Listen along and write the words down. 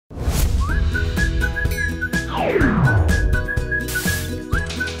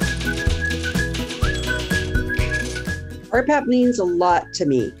RhPAP means a lot to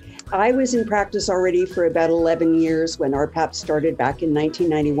me. I was in practice already for about 11 years when RhPAP started back in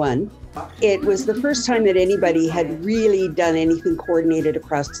 1991. It was the first time that anybody had really done anything coordinated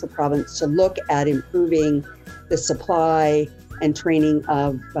across the province to look at improving the supply and training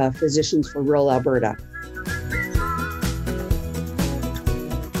of physicians for rural Alberta.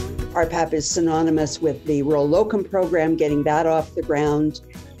 RhPAP is synonymous with the rural locum program, getting that off the ground.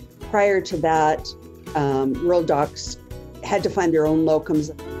 Prior to that, rural docs had to find their own locums.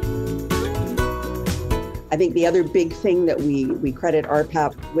 I think the other big thing that we credit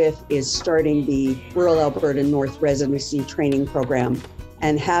RhPAP with is starting the Rural Alberta North Residency Training Program,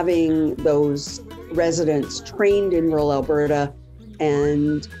 and having those residents trained in rural Alberta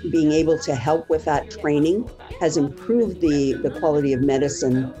and being able to help with that training has improved the quality of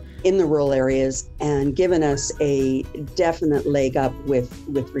medicine in the rural areas and given us a definite leg up with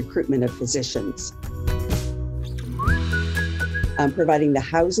recruitment of physicians. Providing the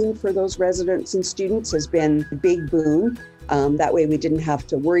housing for those residents and students has been a big boon. That way we didn't have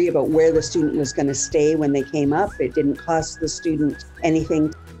to worry about where the student was going to stay when they came up. It didn't cost the student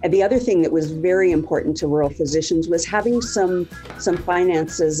anything. And the other thing that was very important to rural physicians was having some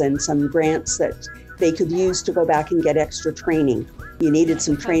finances and some grants that they could use to go back and get extra training. You needed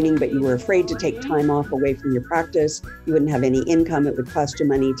some training, but you were afraid to take time off away from your practice. You wouldn't have any income. It would cost you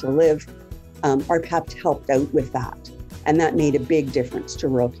money to live. RhPAP helped out with that. And that made a big difference to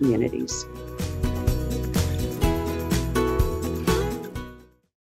rural communities.